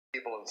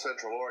in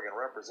Central Oregon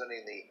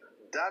representing the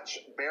Dutch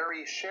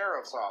Barry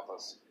Sheriff's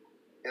Office.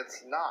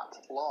 It's not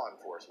law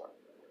enforcement.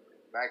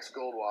 Max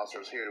Goldwasser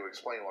is here to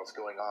explain what's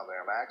going on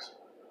there. Max?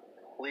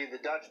 I believe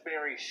the Dutch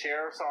Barry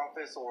Sheriff's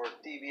Office, or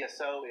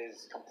DBSO,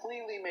 is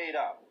completely made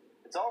up.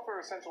 It's all for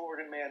a Central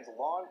Oregon man's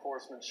law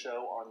enforcement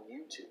show on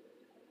YouTube.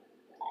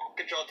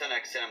 Control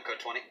 10X, Sam code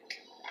 20.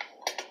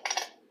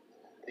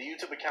 The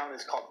YouTube account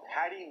is called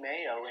Patty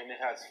Mayo, and it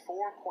has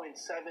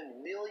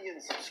 4.7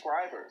 million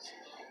subscribers.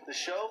 The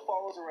show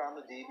follows around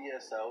the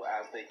DBSO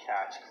as they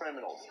catch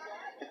criminals.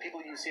 The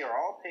people you see are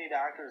all paid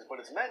actors, but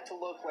it's meant to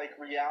look like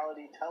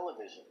reality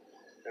television.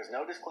 There's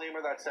no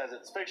disclaimer that says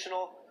it's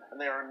fictional, and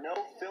there are no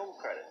film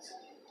credits.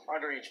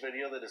 Under each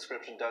video, the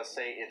description does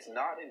say it's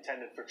not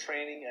intended for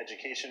training,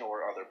 education,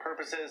 or other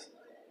purposes,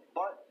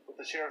 but with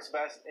the sheriff's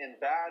vest and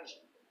badge,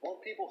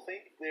 won't people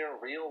think they're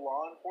real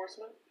law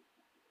enforcement?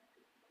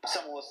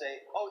 Someone will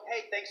say, oh,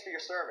 hey, thanks for your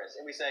service.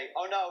 And we say,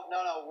 oh, no,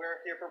 we're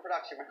here for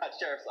production. We're not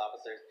sheriff's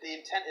officers. The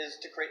intent is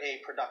to create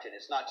a production.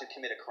 It's not to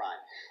commit a crime.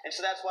 And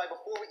so that's why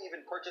before we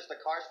even purchased the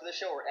cars for the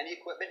show or any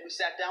equipment, we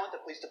sat down with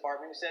the police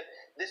department. We said,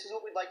 this is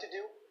what we'd like to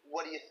do.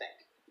 What do you think?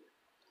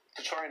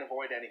 To try and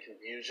avoid any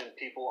confusion,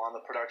 people on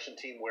the production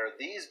team wear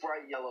these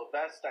bright yellow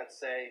vests that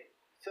say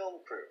film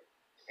crew.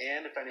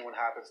 And if anyone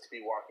happens to be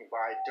walking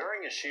by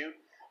during a shoot,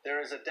 there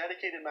is a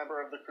dedicated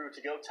member of the crew to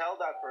go tell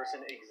that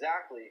person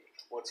exactly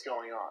what's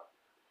going on.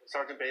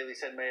 Sergeant Bailey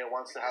said Mayo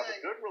wants to have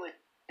a good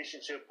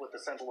relationship with the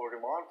Central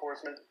Oregon law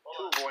enforcement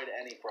to avoid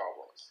any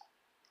problems.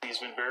 He's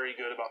been very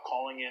good about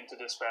calling in to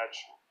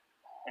dispatch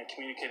and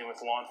communicating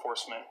with law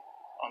enforcement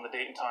on the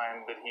date and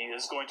time that he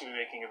is going to be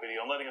making a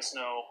video and letting us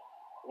know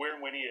where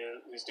and when he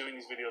is doing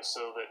these videos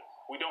so that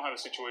we don't have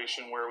a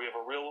situation where we have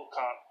a real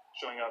cop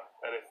showing up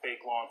at a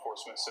fake law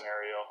enforcement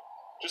scenario,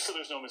 just so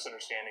there's no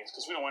misunderstandings,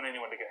 because we don't want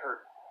anyone to get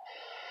hurt.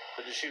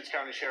 The Deschutes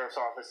County Sheriff's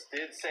Office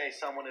did say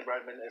someone in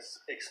Redmond has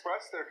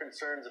expressed their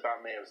concerns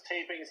about Mayo's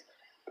tapings,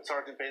 but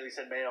Sergeant Bailey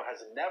said Mayo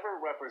has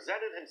never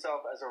represented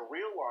himself as a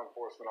real law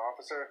enforcement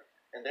officer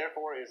and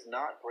therefore is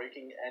not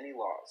breaking any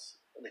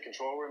laws. In the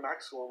control room,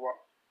 Max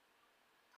Goldwasser.